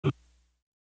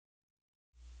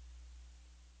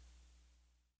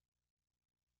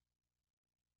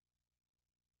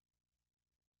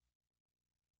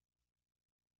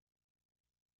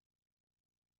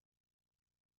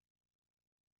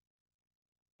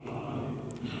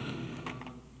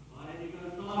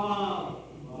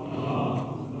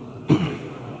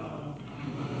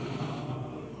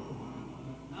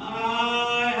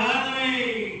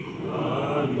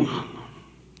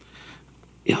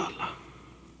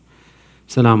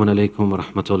Assalamu alaikum wa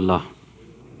rahmatullah.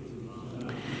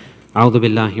 A'udhu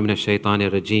billahi minash shaitanir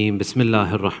rajeem.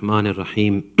 Bismillahir rahmanir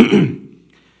rahim.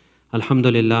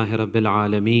 Alhamdulillahi rabbil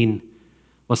alameen.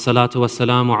 Wassalatu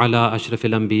wassalamu ala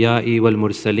ashrafil anbiya'i wal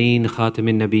mursaleen,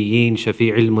 khatamin nabiyyin,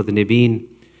 shafi'il mudhnibeen,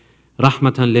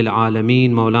 rahmatan lil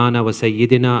alameen, maulana wa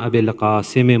sayyidina abil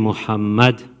qasim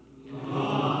Muhammad.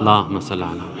 Allahumma salli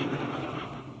ala Muhammad.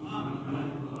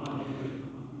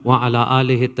 وعلى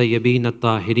آله الطيبين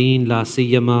الطاهرين لا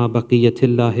سيما بقية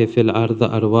الله في الأرض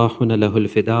أرواحنا له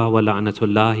الفداء ولعنة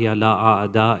الله على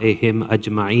أعدائهم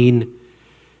أجمعين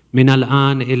من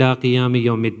الآن إلى قيام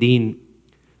يوم الدين.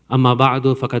 أما بعد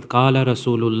فقد قال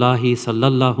رسول الله صلى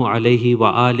الله عليه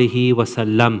وآله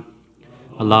وسلم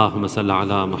اللهم صل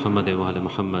على محمد وعلى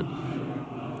محمد.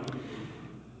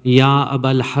 يا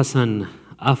أبا الحسن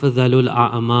أفضل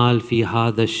الأعمال في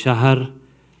هذا الشهر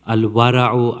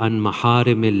Al-wara'u an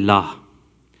maharimillah.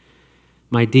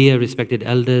 My dear respected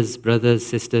elders, brothers,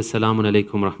 sisters, salamun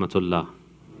alaikum rahmatullah.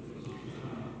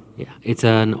 Yeah, it's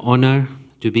an honor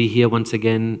to be here once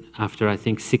again after I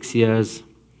think 6 years.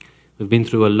 We've been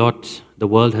through a lot. The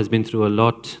world has been through a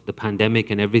lot. The pandemic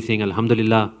and everything.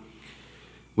 Alhamdulillah,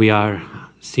 we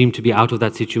seem to be out of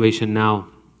that situation now.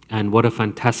 And what a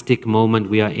fantastic moment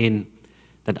we are in,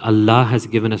 that Allah has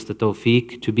given us the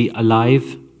tawfiq to be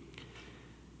alive,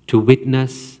 to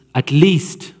witness at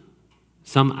least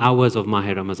some hours of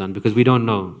Mahr Ramadan, because we don't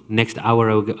know next hour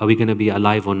are we going to be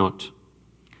alive or not.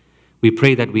 We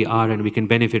pray that we are and we can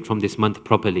benefit from this month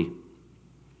properly.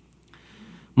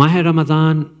 Mahr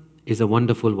Ramadan is a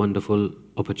wonderful, wonderful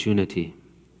opportunity.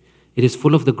 It is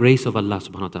full of the grace of Allah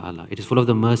subhanahu wa ta'ala. It is full of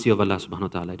the mercy of Allah subhanahu wa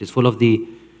ta'ala. It is full of the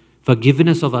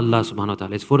forgiveness of Allah subhanahu wa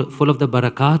ta'ala. It's full of the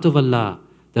barakat of Allah,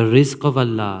 the rizq of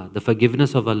Allah, the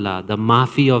forgiveness of Allah, the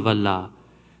maafi of Allah,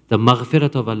 the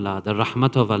maghfirat of Allah, the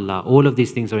rahmat of Allah. All of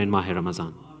these things are in Mahr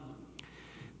Ramadan.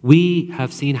 We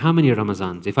have seen how many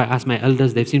Ramazans? If I ask my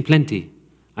elders, they've seen plenty.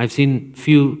 I've seen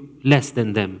few less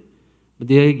than them. But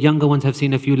the younger ones have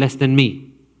seen a few less than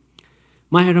me.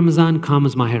 Mahr Ramadan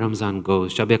comes, Mahr Ramadan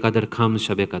goes. Shab-e Qadr comes,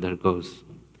 Shab-e Qadr goes.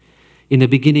 In the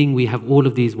beginning, we have all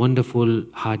of these wonderful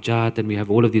hajat and we have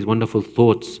all of these wonderful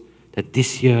thoughts that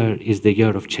this year is the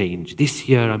year of change. This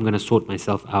year I'm going to sort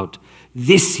myself out.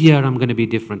 This year I'm going to be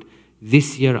different.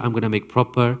 This year I'm going to make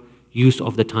proper use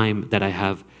of the time that I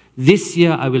have. This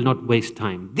year I will not waste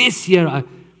time. This year,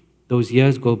 those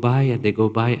years go by and they go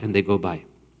by and they go by.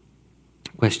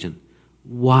 Question,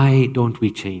 why don't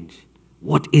we change?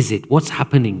 What is it? What's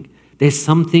happening? There's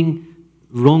something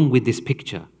wrong with this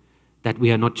picture that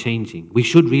we are not changing. We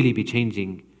should really be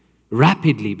changing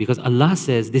rapidly, because Allah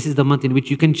says this is the month in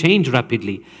which you can change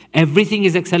rapidly. Everything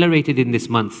is accelerated in this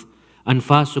month.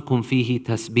 أنفاسكم فيه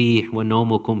تسبيح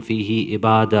ونومكم فيه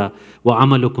إبادة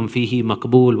وعملكم فيه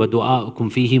مقبول ودعاؤكم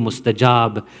فيه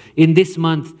مستجاب. In this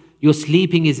month, your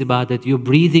sleeping is ibadat, your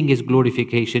breathing is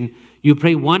glorification. You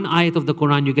pray one ayat of the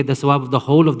Quran, you get the sawab of the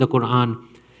whole of the Quran.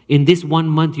 In this 1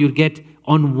 month, you'll get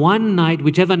on one night,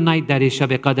 whichever night that is,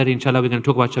 Shab-e Qadr, inshallah, we're going to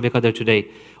talk about Shab-e Qadr today.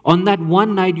 On that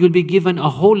one night, you'll be given a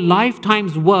whole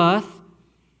lifetime's worth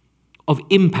of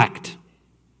impact.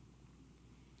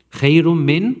 Khairum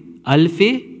min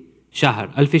alfi shahr.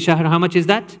 Alfi shahr, how much is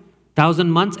that? 1,000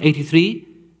 months, 83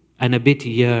 and a bit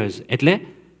years. Etle,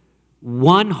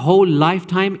 one whole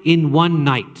lifetime in one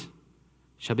night.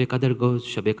 Shab-e Qadr goes,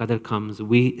 Shab-e Qadr comes.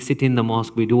 We sit in the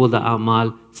mosque, we do all the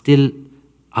amal. Still,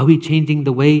 are we changing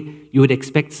the way you would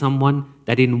expect someone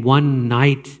that in one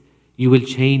night you will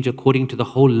change according to the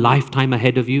whole lifetime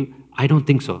ahead of you? I don't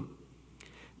think so.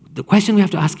 The question we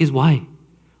have to ask is why?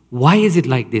 Why is it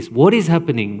like this? What is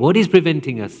happening? What is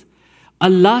preventing us?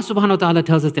 Allah subhanahu wa ta'ala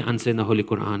tells us the answer in the Holy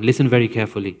Quran. Listen very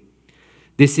carefully.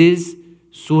 This is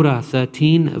Surah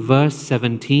 13 verse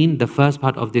 17. The first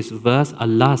part of this verse,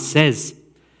 Allah says,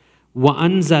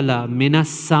 وَأَنزَلَ مِنَ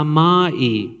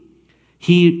السَّمَاءِ.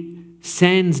 He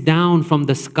sends down from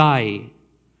the sky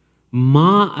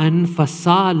ma'an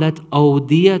fasalat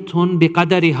awdiyatun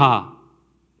biqadariha.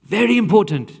 Very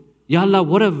important. Ya Allah,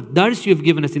 what a dars you've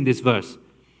given us in this verse.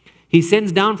 He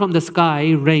sends down from the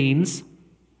sky rains.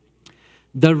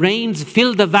 The rains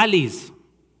fill the valleys.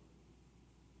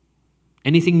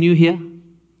 Anything new here?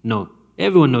 No.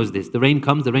 Everyone knows this. The rain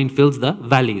comes, the rain fills the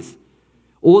valleys.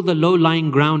 All the low-lying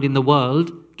ground in the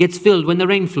world gets filled when the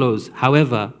rain flows.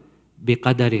 However,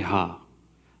 biqadariha,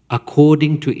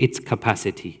 according to its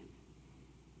capacity.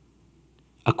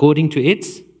 According to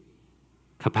its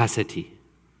capacity.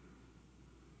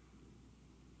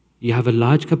 You have a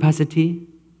large capacity,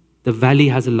 the valley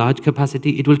has a large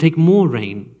capacity, it will take more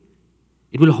rain.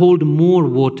 It will hold more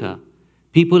water.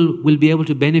 People will be able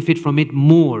to benefit from it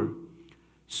more.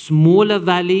 Smaller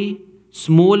valley,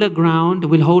 smaller ground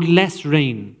will hold less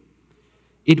rain.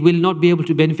 It will not be able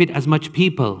to benefit as much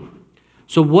people.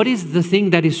 So what is the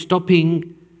thing that is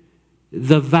stopping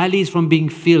the valleys from being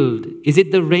filled? Is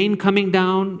it the rain coming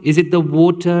down? Is it the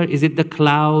water? Is it the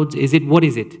clouds? What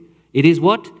is it? It is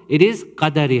what? It is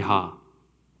qadariha.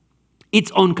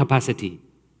 Its own capacity.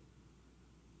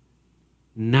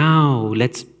 Now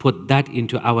let's put that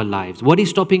into our lives. What is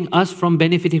stopping us from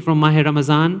benefiting from Mahr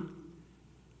Ramadan?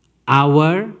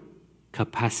 Our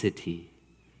capacity.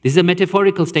 This is a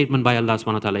metaphorical statement by Allah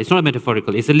subhanahu wa ta'ala. It's not a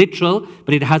metaphorical, it's a literal,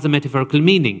 but it has a metaphorical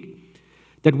meaning.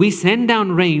 That we send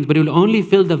down rains, but it will only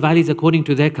fill the valleys according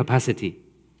to their capacity.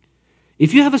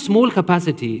 If you have a small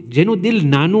capacity, jenu dil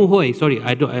nanu hoy, sorry,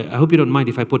 I hope you don't mind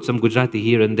if I put some Gujarati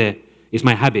here and there. It's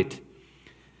my habit.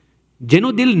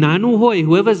 Jenu dil nanu hoy,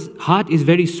 whoever's heart is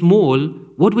very small,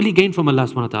 what will he gain from Allah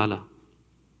subhanahu wa ta'ala?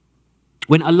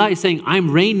 When Allah is saying, I'm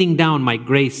raining down my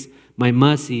grace, my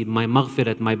mercy, my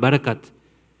maghfirat, my barakat,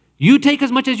 you take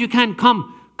as much as you can.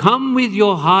 Come with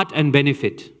your heart and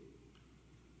benefit.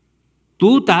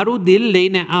 Tu taru dil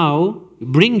leine aao,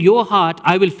 bring your heart,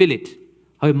 I will fill it.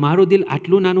 Maru dil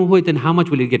atlu nanu hoy, then how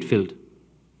much will it get filled?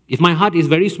 If my heart is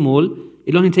very small,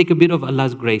 it'll only take a bit of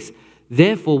Allah's grace.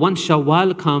 Therefore, once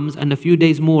Shawwal comes and a few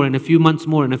days more and a few months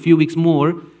more and a few weeks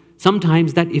more,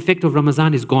 sometimes that effect of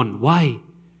Ramadan is gone. Why?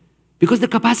 Because the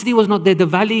capacity was not there. The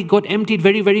valley got emptied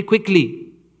very, very quickly.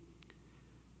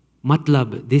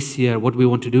 Matlab, this year what we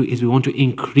want to do is we want to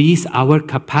increase our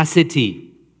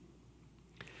capacity.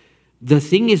 The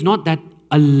thing is not that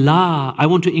I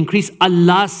want to increase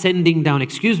Allah sending down.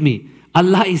 Excuse me.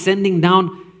 Allah is sending down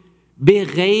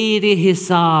بِغَيْرِ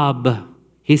hisab.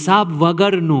 Hisab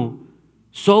vagarnu.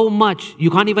 So much, you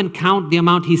can't even count the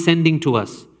amount He's sending to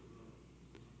us.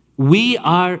 We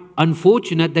are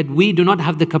unfortunate that we do not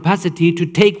have the capacity to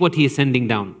take what He is sending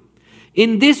down.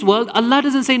 In this world, Allah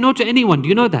doesn't say no to anyone. Do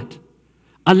you know that?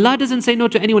 Allah doesn't say no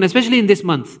to anyone, especially in this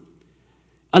month.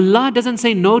 Allah doesn't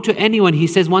say no to anyone. He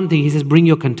says one thing. He says, bring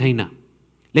your container.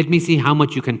 Let me see how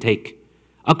much you can take.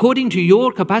 According to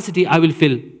your capacity, I will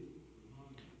fill.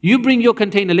 You bring your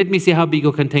container. Let me see how big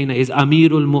your container is.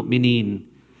 Amirul Mu'mineen.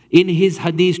 In his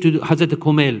hadith to Hazrat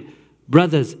Kumail,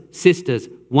 brothers, sisters,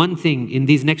 one thing in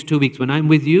these next 2 weeks when I'm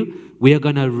with you, we are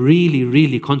going to really,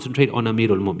 really concentrate on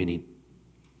Amirul Mu'mineen.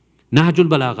 Nahjul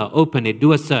Balagha, open it,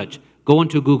 do a search, go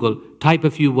onto Google, type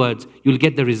a few words, you'll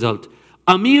get the result.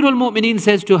 Amirul Mu'mineen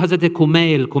says to Hazrat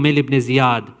Kumail ibn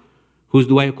Ziyad, whose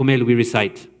dua Kumail we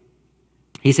recite.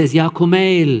 He says, Ya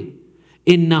Kumail,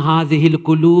 inna hadhihi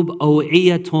al-qulub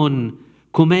aw'iyatun.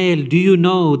 Kumail, do you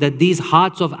know that these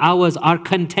hearts of ours are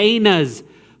containers?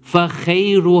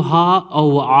 فَخَيْرُهَا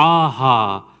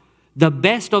أَوْعَاهَا. The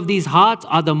best of these hearts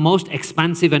are the most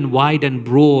expansive and wide and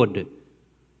broad.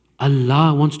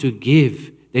 Allah wants to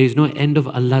give. There is no end of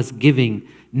Allah's giving.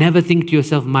 Never think to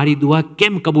yourself, Mari dua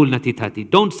kem kabul nati thati.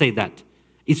 Don't say that.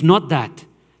 It's not that.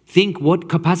 Think, what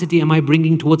capacity am I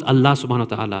bringing towards Allah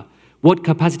subhanahu wa ta'ala? What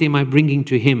capacity am I bringing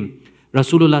to Him?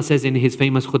 Rasulullah says in his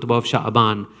famous khutbah of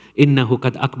Sha'ban, Innahu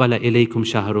qad akbala ilaykum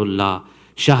shahrullah.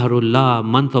 Shahrullah,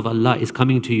 month of Allah, is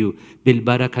coming to you. Bil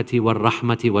barakati wal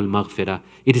rahmati wal maghfirah.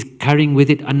 It is carrying with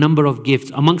it a number of gifts.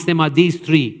 Amongst them are these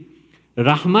three.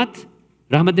 Rahmat.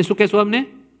 Rahmat ne suke so humne?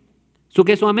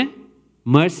 Suke so hame?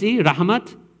 Mercy,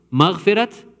 rahmat,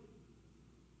 maghfirat,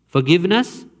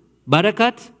 forgiveness,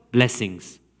 barakat,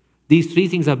 blessings. These three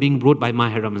things are being brought by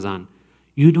Mahr Ramadan.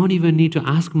 You don't even need to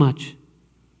ask much.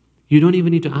 You don't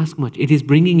even need to ask much. It is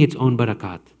bringing its own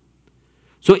barakat.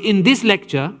 So in this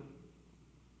lecture,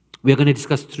 we are going to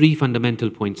discuss three fundamental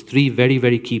points, three very,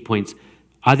 very key points.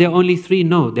 Are there only three?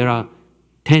 No, there are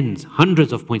tens,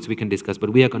 hundreds of points we can discuss,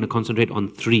 but we are going to concentrate on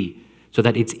three so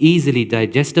that it's easily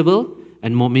digestible,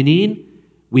 and mu'mineen,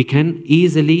 we can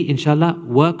easily, inshallah,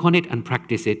 work on it and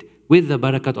practice it with the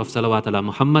barakat of salawat ala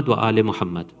Muhammad wa ali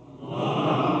Muhammad.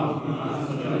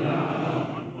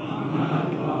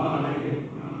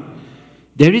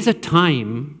 There is a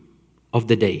time of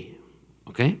the day,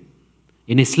 okay?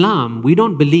 In Islam, we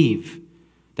don't believe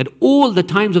that all the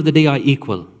times of the day are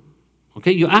equal.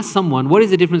 Okay, you ask someone, what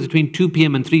is the difference between 2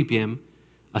 p.m. and 3 p.m.?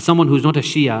 Someone who's not a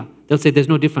Shia, they'll say there's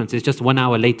no difference, it's just 1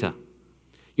 hour later.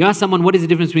 You ask someone, what is the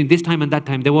difference between this time and that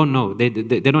time? They won't know, they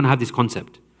don't have this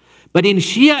concept. But in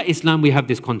Shia Islam, we have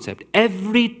this concept.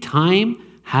 Every time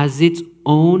has its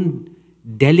own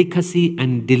delicacy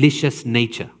and delicious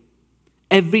nature.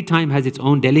 Every time has its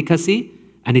own delicacy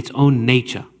and its own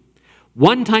nature.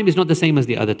 One time is not the same as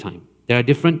the other time. There are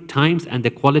different times and the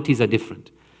qualities are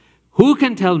different. Who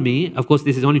can tell me, of course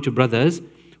this is only to brothers,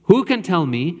 who can tell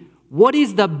me what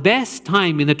is the best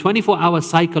time in the 24-hour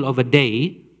cycle of a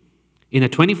day,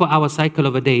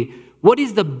 what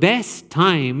is the best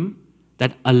time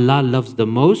that Allah loves the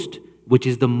most, which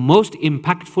is the most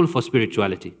impactful for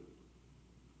spirituality?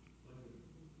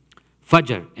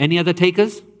 Fajr. Any other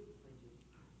takers?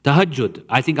 Tahajjud.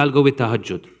 I think I'll go with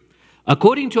Tahajjud.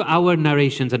 According to our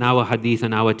narrations and our hadith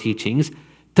and our teachings,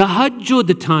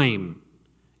 Tahajjud time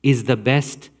is the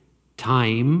best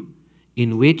time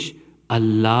in which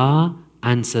Allah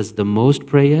answers the most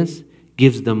prayers,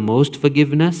 gives the most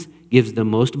forgiveness, gives the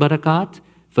most barakat,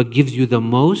 forgives you the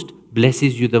most,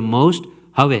 blesses you the most.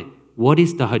 However, what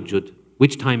is Tahajjud?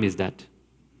 Which time is that?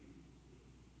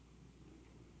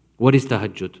 What is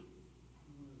Tahajjud?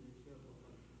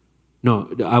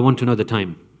 No, I want to know the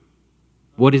time.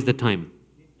 What is the time?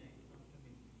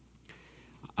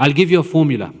 I'll give you a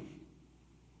formula.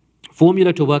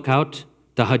 Formula to work out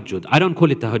Tahajjud. I don't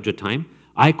call it Tahajjud time.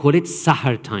 I call it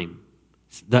Sahar time.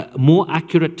 The more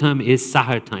accurate term is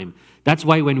Sahar time. That's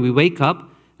why when we wake up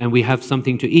and we have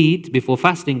something to eat before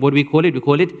fasting, what do we call it? We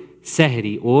call it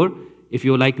Sehri. Or if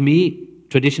you're like me,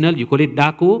 traditional, you call it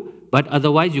Daku, but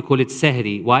otherwise you call it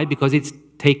Sehri. Why? Because it's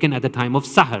taken at the time of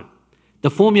Sahar. The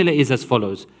formula is as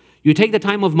follows. You take the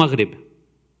time of Maghrib.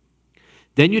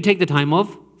 Then you take the time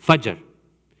of Fajr.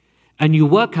 And you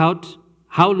work out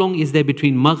how long is there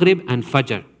between Maghrib and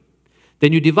Fajr.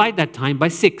 Then you divide that time by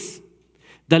 6.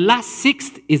 The last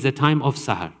sixth is the time of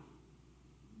Sahar.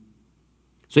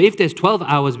 So if there's 12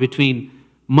 hours between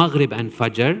Maghrib and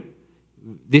Fajr,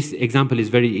 this example is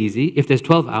very easy. If there's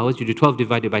 12 hours, you do 12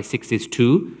 divided by 6 is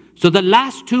 2. So the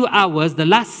last 2 hours, the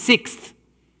last sixth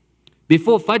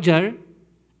before Fajr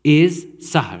is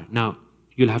Sahar. Now,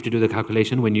 you'll have to do the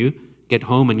calculation when you get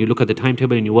home and you look at the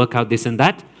timetable and you work out this and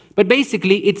that. But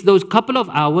basically, it's those couple of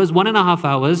hours, 1.5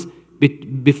 hours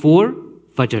before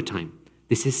Fajr time.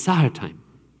 This is Sahar time.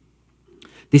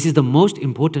 This is the most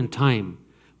important time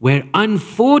where,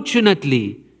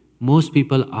 unfortunately, most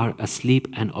people are asleep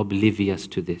and oblivious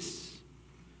to this.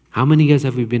 How many years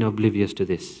have we been oblivious to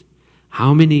this?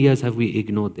 How many years have we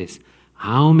ignored this?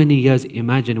 How many years,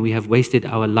 imagine, we have wasted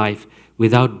our life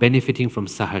without benefiting from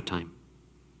Sahar time?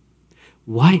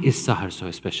 Why is Sahar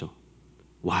so special?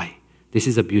 Why? This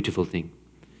is a beautiful thing.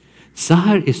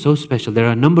 Sahar is so special. There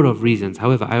are a number of reasons.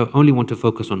 However, I only want to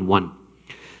focus on one.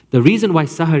 The reason why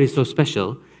Sahar is so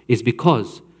special is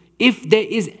because if there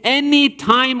is any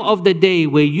time of the day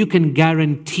where you can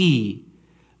guarantee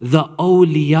the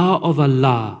awliya of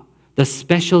Allah, the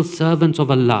special servants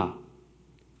of Allah,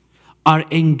 are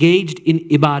engaged in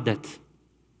ibadat,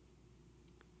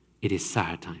 it is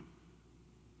Sahar time.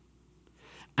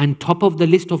 And top of the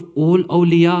list of all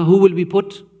awliya, who will we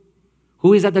put?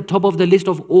 Who is at the top of the list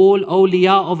of all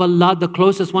awliya of Allah, the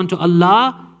closest one to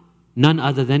Allah? None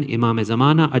other than Imam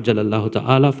Zamana, Ajjalallahu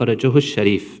Ta'ala Farajuhu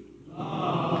Sharif.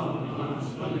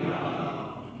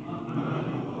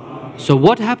 So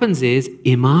what happens is,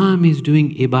 Imam is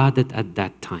doing ibadat at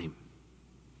that time.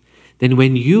 Then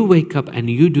when you wake up and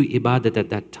you do ibadat at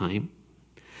that time,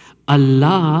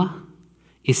 Allah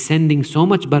is sending so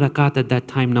much barakat at that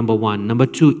time, number one. Number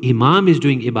two, Imam is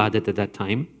doing ibadat at that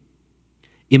time.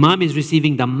 Imam is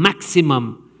receiving the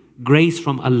maximum grace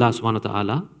from Allah subhanahu wa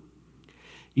ta'ala.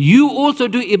 You also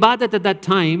do ibadat at that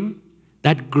time,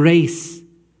 that grace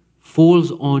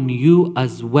falls on you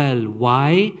as well.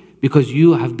 Why? Because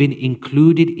you have been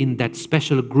included in that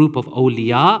special group of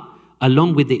awliya,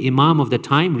 along with the Imam of the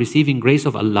time, receiving grace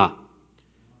of Allah.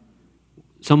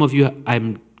 Some of you,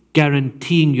 I'm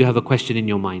guaranteeing you have a question in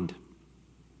your mind.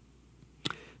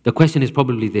 The question is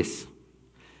probably this.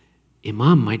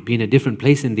 Imam might be in a different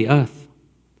place in the earth.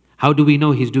 How do we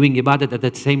know he's doing ibadat at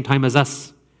the same time as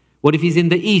us? What if he's in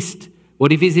the east?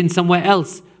 What if he's in somewhere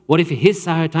else? What if his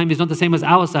Sahar time is not the same as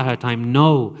our Sahar time?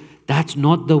 No, that's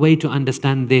not the way to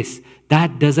understand this.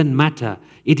 That doesn't matter.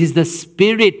 It is the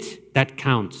spirit that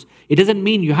counts. It doesn't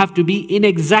mean you have to be in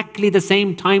exactly the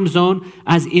same time zone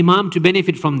as Imam to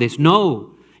benefit from this.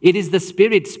 No, it is the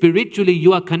spirit. Spiritually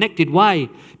you are connected. Why?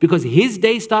 Because his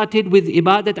day started with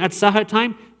ibadat at Sahar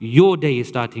time. Your day is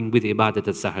starting with ibadat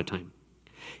at Sahar time.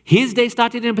 His day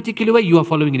started in a particular way. You are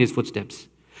following in his footsteps.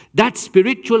 That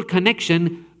spiritual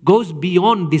connection goes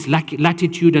beyond this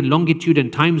latitude and longitude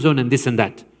and time zone and this and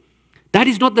that. That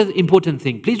is not the important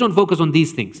thing. Please don't focus on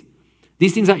these things.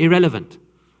 These things are irrelevant.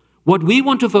 What we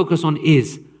want to focus on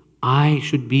is, I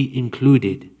should be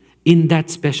included in that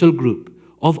special group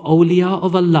of awliya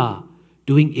of Allah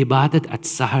doing ibadat at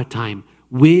Sahar time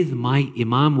with my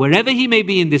Imam, wherever he may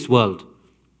be in this world.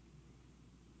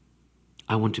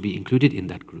 I want to be included in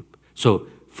that group. So,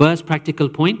 first practical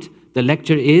point, the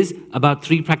lecture is about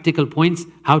 3 practical points,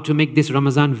 how to make this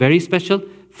Ramadan very special.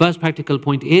 First practical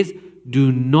point is,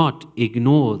 do not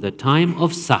ignore the time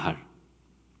of Sahar.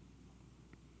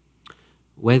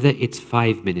 whether it's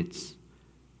 5 minutes,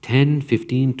 10,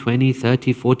 15, 20,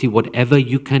 30, 40, whatever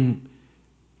you can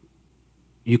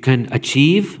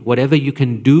achieve, whatever you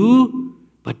can do,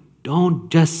 but don't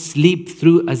just sleep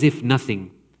through as if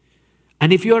nothing.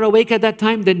 And if you're awake at that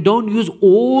time, then don't use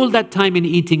all that time in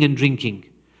eating and drinking.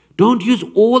 Don't use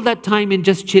all that time in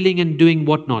just chilling and doing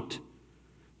whatnot.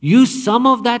 Use some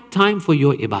of that time for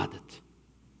your ibadat.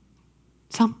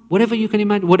 Whatever you can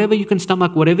imagine, whatever you can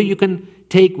stomach, whatever you can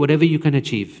take, whatever you can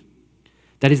achieve.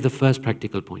 That is the first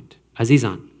practical point.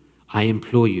 Azizan, I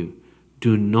implore you,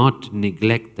 do not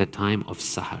neglect the time of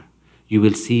sahar. You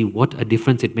will see what a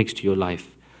difference it makes to your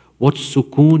life. What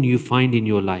sukoon you find in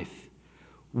your life.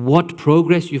 What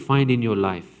progress you find in your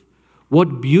life.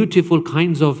 What beautiful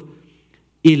kinds of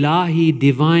ilahi,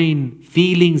 divine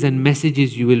feelings and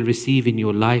messages you will receive in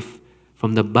your life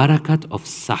from the barakat of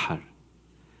sahar.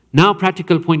 Now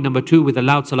practical point number 2 with a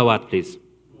loud salawat, please.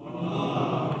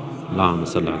 Allahumma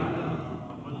salli ala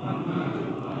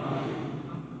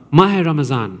Maher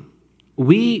Ramazan.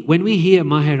 When we hear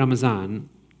Maher Ramazan,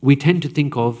 we tend to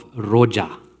think of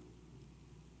roja,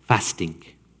 fasting,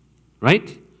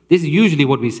 right? This is usually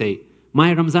what we say.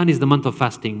 Maher Ramazan is the month of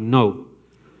fasting. No.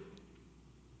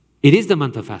 It is the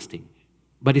month of fasting,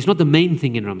 but it's not the main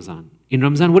thing in Ramazan. In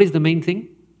Ramazan, what is the main thing?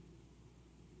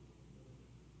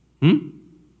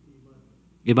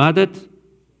 Ibadat.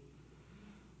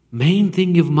 Main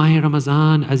thing of Maher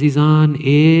Ramazan, Azizan,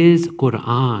 is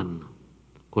Quran.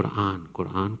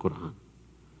 Quran.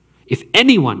 If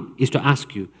anyone is to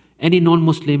ask you, any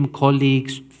non-Muslim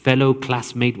colleagues, fellow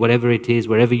classmate, whatever it is,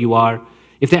 wherever you are,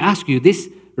 if they ask you, this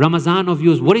Ramazan of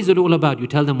yours, what is it all about? You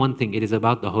tell them one thing, it is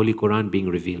about the Holy Quran being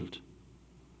revealed.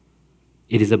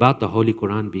 It is about the Holy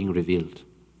Quran being revealed.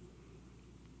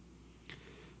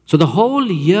 So the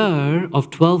whole year of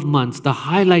 12 months, the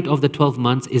highlight of the 12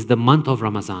 months is the month of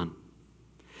Ramazan.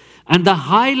 And the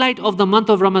highlight of the month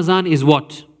of Ramazan is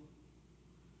what?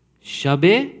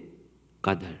 Shab-e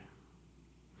Qadr.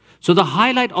 So the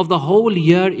highlight of the whole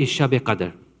year is Shab-e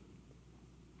Qadr.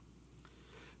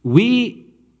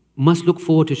 We must look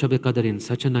forward to Shab-e Qadr in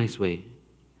such a nice way.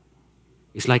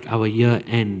 It's like our year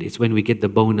end. It's when we get the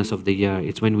bonus of the year.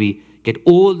 It's when we get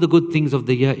all the good things of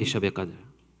the year is Shab-e Qadr.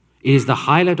 It is the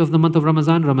highlight of the month of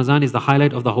Ramazan. Ramazan is the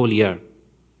highlight of the whole year.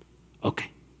 Okay.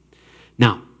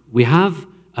 Now, we have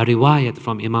a riwayat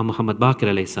from Imam Muhammad Baqir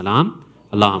alayhi salam.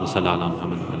 Allahumma salli ala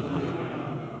Muhammad.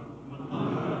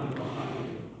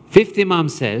 Fifth Imam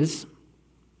says,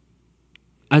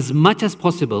 as much as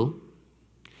possible,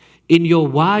 in your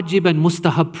wajib and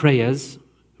mustahab prayers,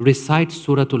 recite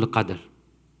Surah Al-Qadr.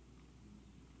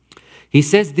 He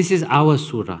says this is our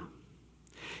surah.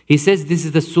 He says this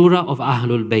is the surah of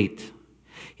Ahlul-bayt.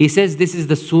 He says this is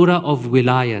the surah of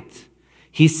wilayat.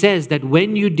 He says that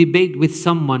when you debate with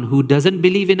someone who doesn't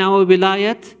believe in our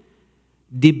wilayat,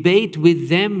 debate with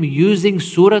them using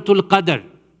Surah Al-Qadr.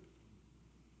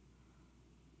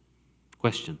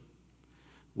 Question.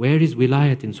 Where is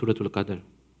wilayat in Surah Al-Qadr?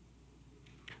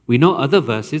 We know other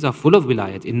verses are full of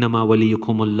wilayat. Innama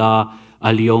waliyukumullah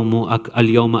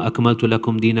al-yawma akmaltu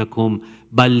lakum dinakum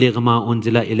balligh ma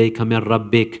unzila ilayka min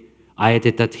rabbik ayat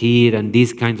at-tathir and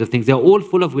these kinds of things. They are all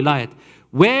full of wilayat.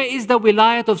 Where is the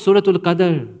wilayat of Surah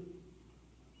Al-Qadr?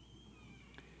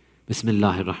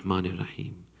 Bismillahir Rahmanir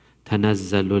Rahim.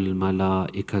 Tanazzalul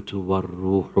malaikatu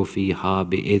war-ruhu fiha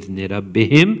bi'idhni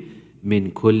rabbihim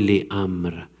min kulli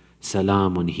amr.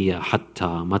 Salamun hiya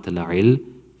hatta matla'il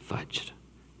fajr.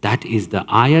 That is the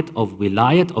ayat of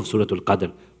wilayat of Surah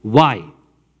Al-Qadr. Why?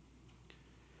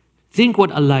 Think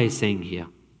what Allah is saying here.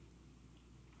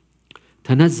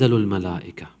 Tanazzalul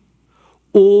malaika.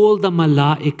 All the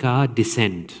malaika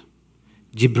descend.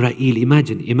 Jibreel,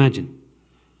 imagine.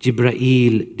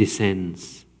 Jibreel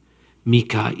descends.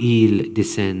 Mikael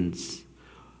descends.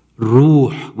 Ruh,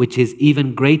 which is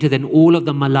even greater than all of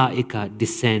the malaika,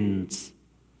 descends.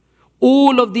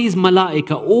 All of these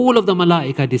malaika, all of the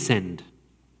malaika descend.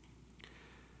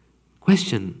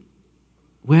 Question,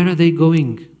 where are they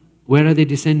going? Where are they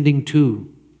descending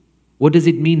to? What does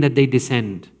it mean that they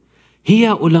descend?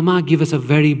 Here ulama give us a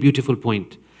very beautiful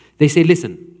point. They say,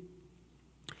 listen,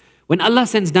 when Allah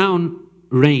sends down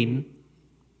rain,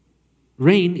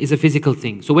 rain is a physical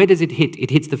thing. So where does it hit? It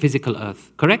hits the physical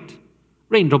earth, correct?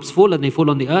 Raindrops fall and they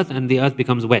fall on the earth and the earth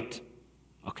becomes wet.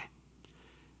 Okay.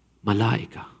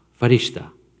 Malaika,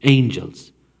 farishta,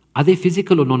 angels, are they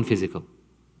physical or non-physical?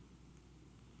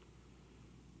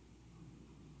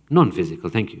 Non-physical,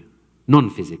 thank you.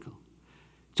 Non-physical.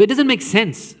 So it doesn't make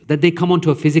sense that they come onto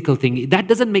a physical thing. That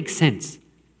doesn't make sense.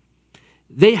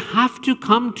 They have to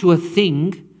come to a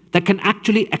thing that can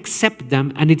actually accept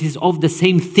them and it is of the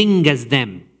same thing as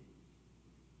them.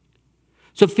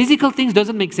 So physical things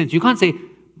doesn't make sense. You can't say,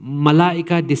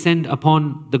 Malaika descend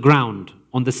upon the ground,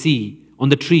 on the sea, on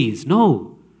the trees.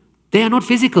 No, they are not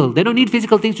physical. They don't need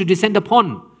physical things to descend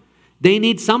upon. They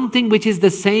need something which is the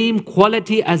same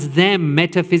quality as them,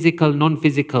 metaphysical,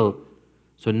 non-physical.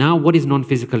 So now what is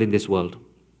non-physical in this world?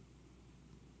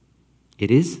 It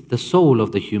is the soul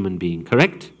of the human being,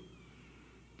 correct?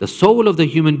 The soul of the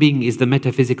human being is the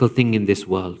metaphysical thing in this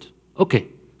world. Okay,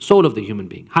 soul of the human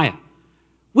being, higher.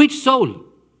 Which soul?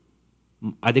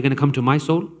 Are they going to come to my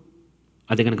soul?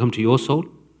 Are they going to come to your soul?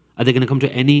 Are they going to come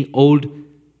to any old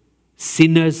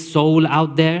sinner's soul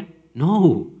out there?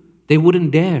 No, they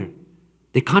wouldn't dare.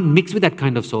 They can't mix with that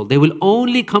kind of soul. They will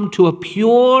only come to a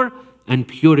pure and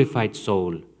purified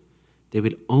soul. They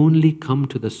will only come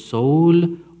to the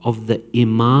soul of the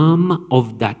Imam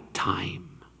of that time.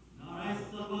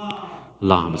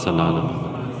 Allahumma salli ala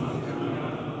Muhammad.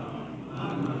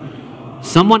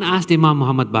 Someone asked Imam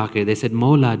Muhammad Baqir, they said,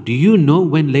 Mawla, do you know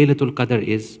when Laylatul Qadr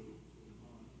is?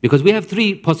 Because we have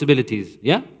three possibilities,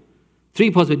 yeah? Three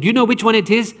possibilities. Do you know which one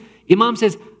it is? Imam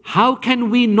says, how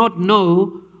can we not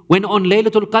know when on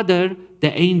Laylatul Qadr,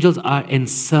 the angels are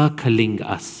encircling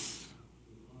us?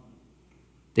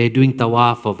 They're doing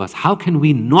tawaf of us. How can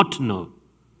we not know?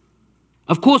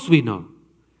 Of course we know.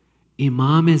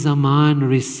 Imam-e-Zaman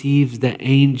receives the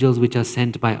angels which are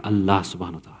sent by Allah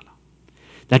subhanahu wa ta'ala.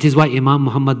 That is why Imam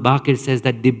Muhammad Baqir says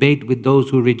that debate with those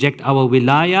who reject our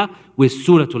wilayah with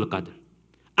Suratul Qadr.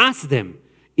 Ask them,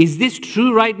 is this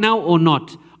true right now or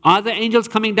not? Are the angels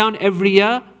coming down every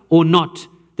year or not?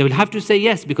 They will have to say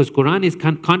yes, because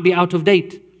Quran can't be out of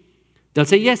date. They'll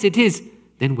say yes, it is.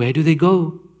 Then where do they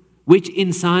go? Which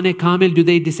insan-e-kamil do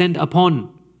they descend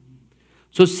upon?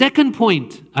 So second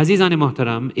point, Azizan-e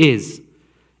Muhtaram, is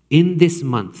in this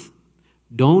month,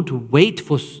 don't wait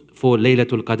for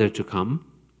Laylatul Qadr to come.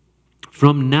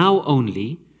 From now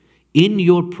only, in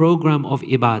your program of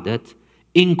ibadat,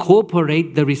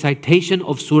 incorporate the recitation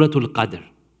of Suratul Qadr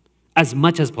as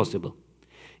much as possible.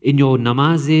 In your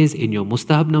namazes, in your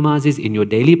mustahab namazes, in your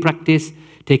daily practice,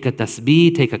 take a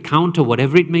tasbih, take a counter,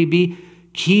 whatever it may be,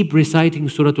 keep reciting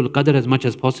Suratul Qadr as much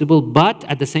as possible, but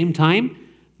at the same time,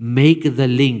 make the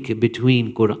link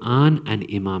between Quran and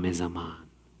Imam-e-Zaman.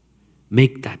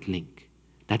 Make that link.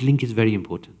 That link is very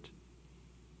important.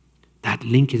 That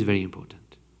link is very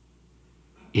important.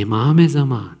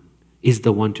 Imam-e-Zaman is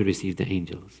the one to receive the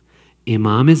angels.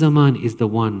 Imam-e-Zaman is the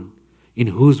one in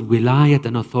whose wilayat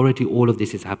and authority all of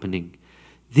this is happening.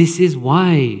 This is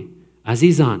why,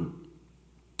 Azizan,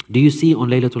 do you see on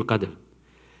Laylatul Qadr,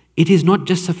 it is not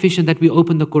just sufficient that we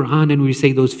open the Quran and we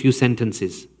say those few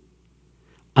sentences.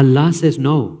 Allah says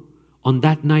no. On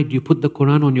that night you put the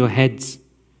Quran on your heads.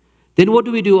 Then what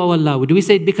do we do, oh Allah? Do we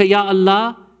say, Bika Ya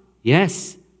Allah?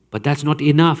 Yes, but that's not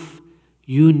enough.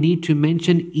 You need to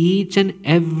mention each and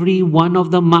every one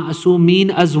of the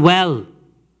ma'asumeen as well.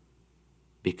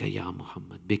 Bika Ya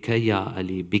Muhammad, Bika Ya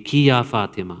Ali, Biki Ya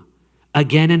Fatima.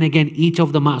 Again and again, each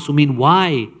of the ma'asumeen.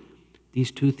 Why?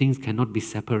 These two things cannot be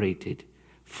separated.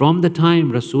 From the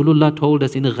time Rasulullah told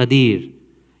us in Ghadir,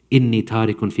 Inni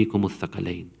tarikun fikum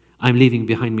uthaqalain. I'm leaving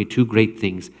behind me two great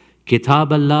things.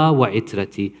 Kitab Allah wa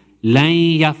itrati. Lan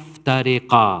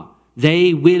yaftariqa.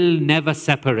 They will never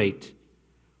separate.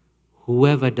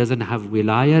 Whoever doesn't have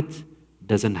wilayat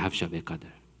doesn't have Shab-e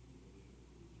Qadr.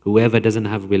 Whoever doesn't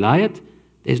have wilayat,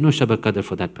 there's no Shab-e Qadr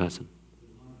for that person.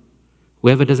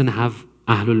 Whoever doesn't have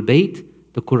Ahlul-bayt,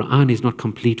 the Quran is not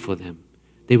complete for them.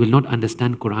 They will not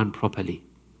understand Quran properly.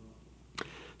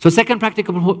 So second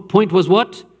practical point was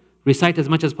what? Recite as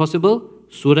much as possible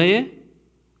Surah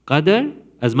Qadr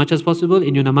as much as possible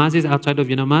in your namazes, outside of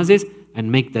your namazes,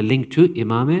 and make the link to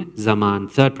Imam-e-Zaman.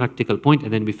 Third practical point,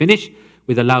 and then we finish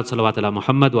with a loud salawat ala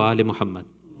Muhammad wa ali Muhammad.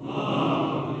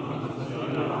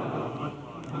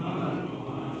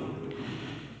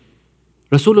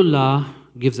 Rasulullah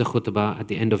gives a khutbah at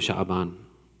the end of Sha'aban.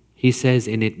 He says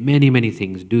in it many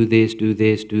things. Do this, do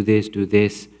this, do this, do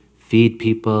this. Feed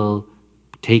people,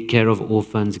 take care of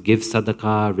orphans, give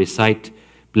sadaqah, recite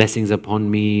blessings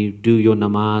upon me, do your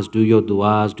namaz, do your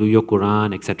du'as, do your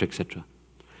Quran, etc., etc.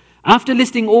 After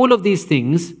listing all of these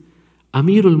things,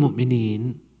 Amirul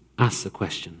Mu'mineen asks a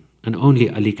question, and only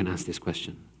Ali can ask this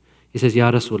question. He says,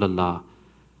 Ya Rasulullah,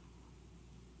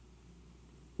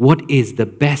 what is the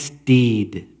best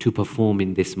deed to perform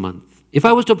in this month? If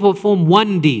I was to perform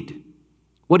one deed,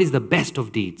 what is the best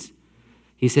of deeds?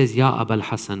 He says, Ya Abul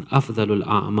Hasan, afdalul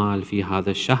a'mal fi hadha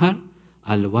ash-shahr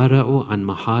al-wara'u an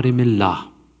maharimillah.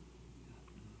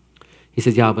 He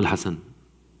says, Ya Abul Hasan,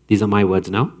 these are my words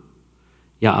now.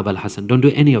 Ya Abul Hasan, don't do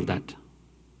any of that.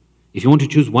 If you want to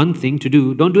choose one thing to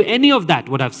do, don't do any of that,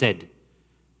 what I've said.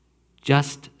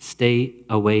 Just stay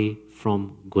away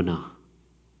from guna.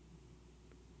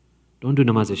 Don't do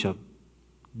namaz shab.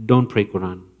 Don't pray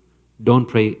Quran. Don't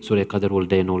pray Surah Qadr all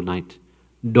day and all night.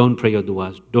 Don't pray your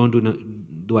du'as. Don't do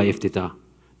dua Iftitah.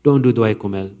 Don't do dua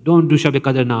Kumail. Don't do Shab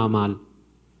Qadr na amal.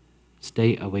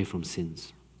 Stay away from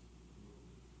sins.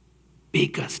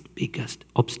 Biggest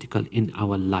obstacle in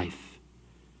our life.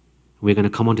 We're going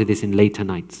to come on to this in later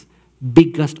nights.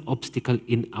 Biggest obstacle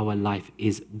in our life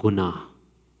is guna.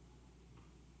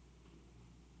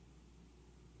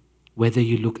 Whether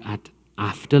you look at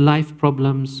afterlife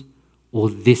problems or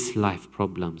this life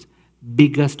problems,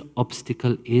 biggest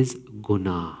obstacle is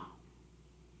guna.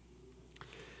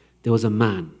 There was a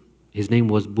man, his name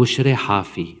was Bushr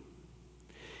Hafi.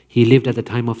 He lived at the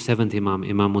time of 7th Imam,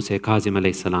 Imam Musa Kazim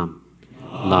alayhi salam.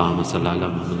 Allahumma salli ala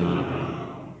Muhammad.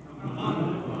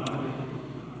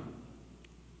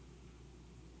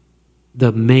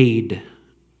 The maid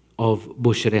of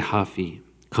Bushr Hafi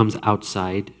comes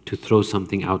outside to throw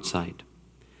something outside.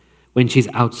 When she's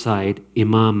outside,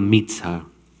 Imam meets her.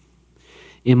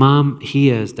 Imam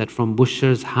hears that from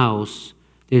Bushr's house,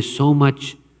 there's so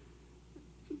much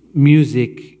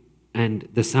music and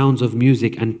the sounds of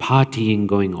music and partying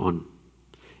going on.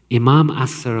 Imam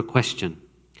asks her a question.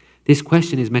 This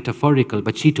question is metaphorical,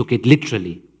 but she took it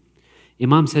literally.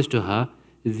 Imam says to her,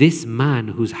 this man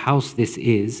whose house this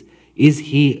is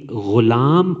he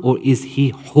ghulam or is he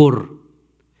hur?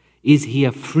 Is he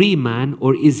a free man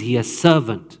or is he a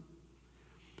servant?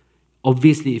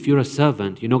 Obviously, if you're a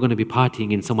servant, you're not going to be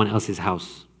partying in someone else's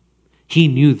house. He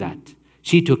knew that.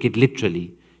 She took it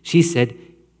literally. She said,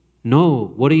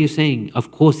 no, what are you saying?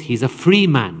 Of course, he's a free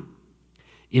man.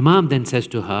 Imam then says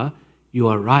to her, you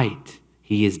are right.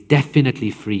 He is definitely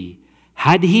free.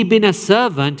 Had he been a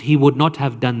servant, he would not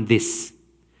have done this.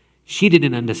 She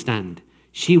didn't understand.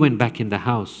 She went back in the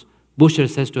house. Bushr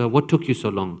says to her, what took you so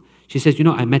long? She says,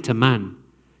 I met a man.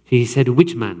 He said,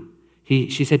 which man?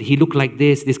 She said, he looked like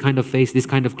this kind of face, this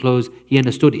kind of clothes. He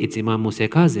understood it's Imam Musa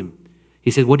Kazim.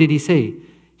 He said, what did he say?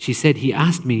 She said, he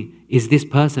asked me, is this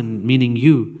person, meaning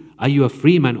you, are you a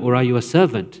free man or are you a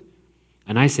servant?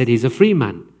 And I said, he's a free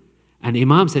man. And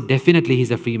Imam said, definitely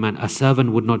he's a free man. A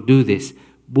servant would not do this.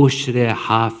 Bushr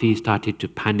Hafi started to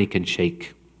panic and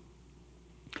shake.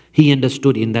 He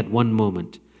understood in that one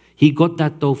moment. He got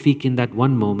that tawfiq in that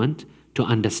one moment to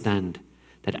understand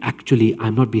that actually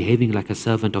I'm not behaving like a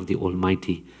servant of the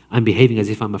Almighty. I'm behaving as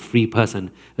if I'm a free person,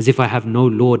 as if I have no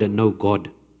Lord and no God.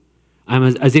 I'm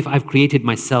as if I've created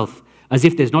myself, as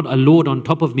if there's not a Lord on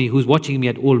top of me who's watching me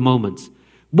at all moments.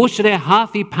 Bushr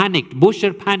Hafi panicked.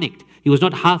 Bushr panicked. He was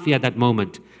not Hafi at that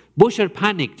moment. Bushr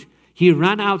panicked. He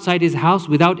ran outside his house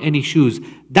without any shoes.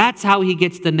 That's how he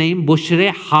gets the name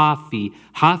Bushr Hafi.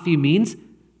 Hafi means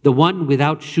the one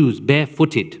without shoes,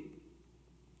 barefooted.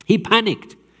 He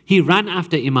panicked. He ran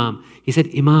after Imam. He said,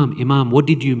 Imam, what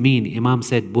did you mean? Imam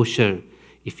said, Bushr,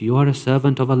 if you are a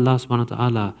servant of Allah subhanahu wa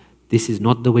ta'ala, this is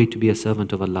not the way to be a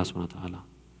servant of Allah subhanahu wa ta'ala.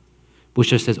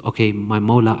 Bushr says, okay, my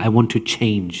Mawla, I want to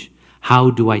change.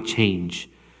 How do I change?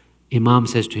 Imam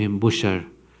says to him, Bushr,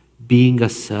 being a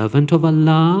servant of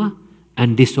Allah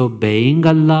and disobeying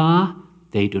Allah,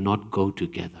 they do not go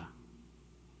together.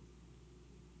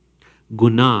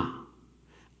 Gunah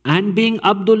and being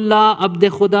Abdullah, Abde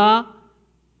Khuda,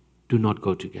 do not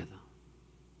go together.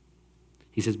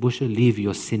 He says, Bushr, leave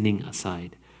your sinning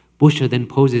aside. Bushr then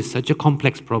poses such a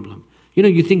complex problem.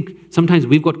 You think sometimes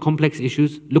we've got complex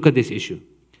issues. Look at this issue.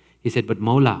 He said, but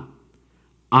Mawla,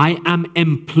 I am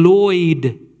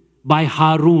employed by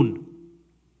Harun.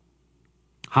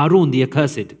 Harun, the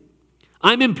accursed.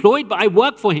 I'm employed, but I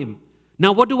work for him.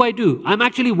 Now what do? I'm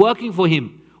actually working for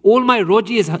him. All my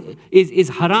roji is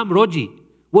haram roji.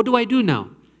 What do I do now?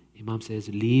 Imam says,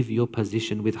 leave your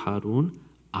position with Harun.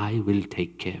 I will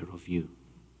take care of you.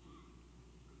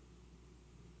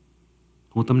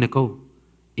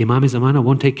 Imam Zamana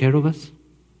won't take care of us.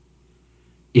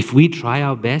 If we try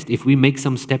our best, if we make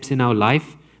some steps in our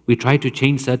life, we try to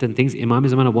change certain things, Imam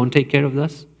Zamana won't take care of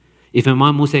us. If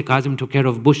Imam Musa Kazim took care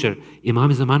of Bushr,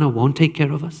 Imam Zamana won't take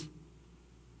care of us.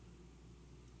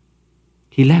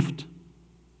 He left.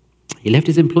 He left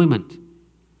his employment.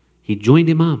 He joined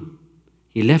Imam.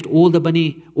 He left all the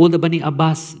Bani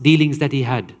Abbas dealings that he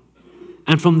had.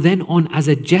 And from then on, as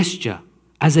a gesture,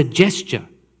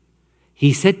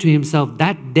 he said to himself,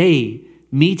 that day,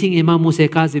 meeting Imam Musa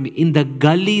Kazim in the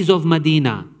gullies of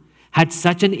Medina had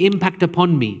such an impact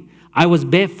upon me. I was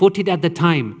barefooted at the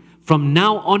time. From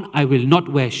now on, I will not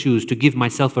wear shoes, to give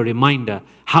myself a reminder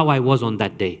how I was on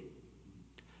that day.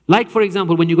 Like, for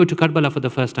example, when you go to Karbala for the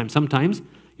first time, sometimes,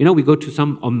 we go to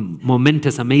some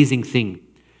momentous, amazing thing.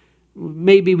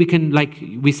 maybe we can, like,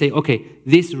 we say, okay,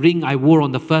 this ring I wore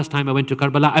on the first time I went to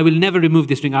Karbala, I will never remove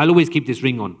this ring, I'll always keep this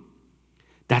ring on.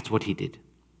 That's what he did.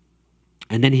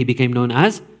 And then he became known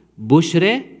as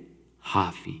Bushre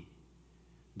Hafi,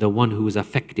 the one who was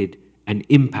affected and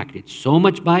impacted so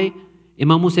much by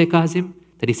Imam Musa Kazim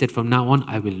that he said, from now on,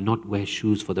 I will not wear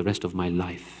shoes for the rest of my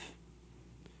life.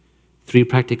 3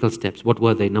 practical steps. What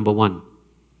were they? Number one.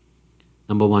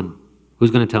 Who's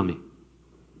going to tell me?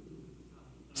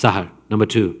 Sahar. Number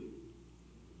 2,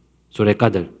 Surah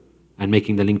Qadr and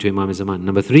making the link to Imam Zaman.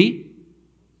 Number 3,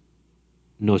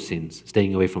 no sins,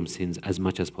 staying away from sins as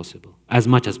much as possible. As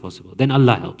much as possible. Then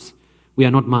Allah helps. We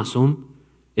are not ma'soom.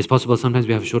 It's possible sometimes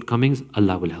we have shortcomings.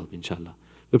 Allah will help, inshallah.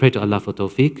 We pray to Allah for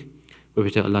tawfiq. We pray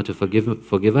to Allah to forgive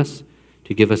us,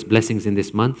 to give us blessings in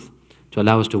this month, to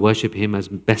allow us to worship Him as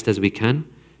best as we can,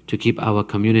 to keep our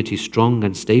community strong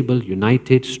and stable,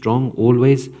 united, strong,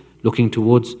 always looking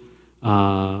towards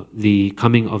the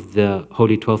coming of the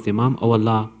holy 12th Imam. Oh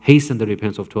Allah, hasten the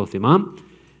repentance of 12th Imam.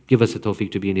 Give us the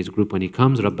tawfiq to be in his group when he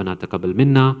comes. Rabbana taqabbal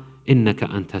minna, innaka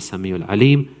anta samiul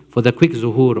alim. For the quick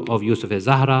zuhur of Yusuf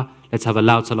Zahra, let's have a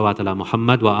loud salawat ala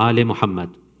Muhammad wa ali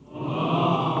Muhammad.